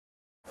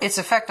its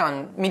effect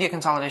on, media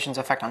consolidation's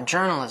effect on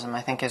journalism,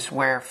 I think, is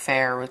where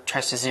FAIR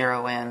tries to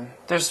zero in.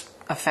 There's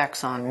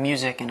effects on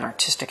music and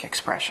artistic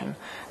expression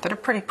that are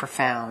pretty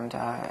profound,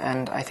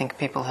 and I think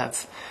people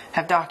have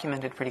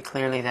documented pretty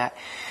clearly that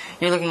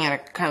you're looking at a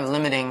kind of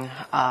limiting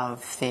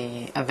of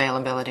the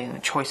availability and the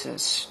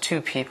choices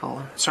to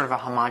people, sort of a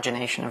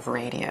homogenation of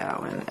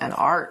radio and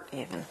art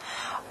even.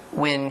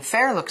 When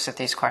FAIR looks at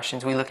these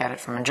questions, we look at it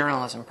from a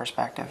journalism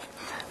perspective.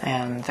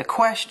 And the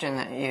question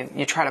that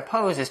you try to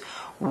pose is,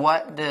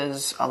 what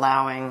does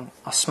allowing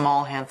a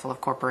small handful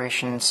of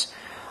corporations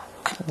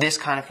this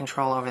kind of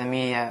control over the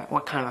media,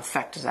 what kind of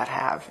effect does that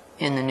have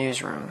in the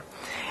newsroom?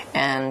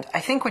 And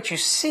I think what you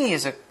see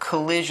is a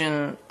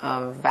collision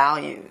of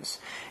values.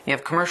 You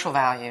have commercial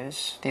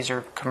values, these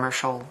are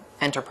commercial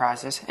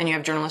enterprises, and you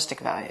have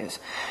journalistic values.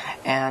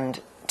 And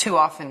too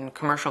often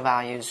commercial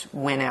values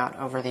win out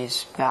over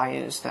these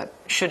values that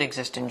should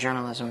exist in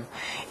journalism,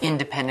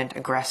 independent,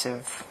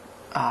 aggressive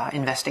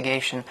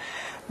investigation.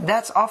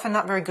 That's often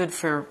not very good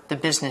for the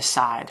business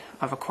side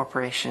of a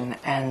corporation,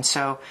 and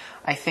so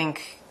I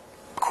think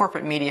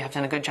corporate media have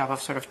done a good job of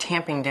sort of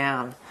tamping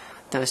down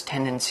those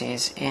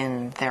tendencies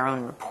in their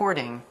own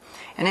reporting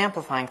and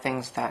amplifying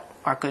things that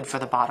are good for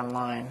the bottom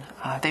line.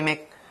 They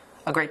make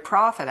a great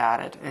profit at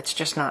it. It's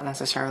just not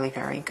necessarily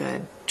very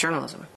good journalism.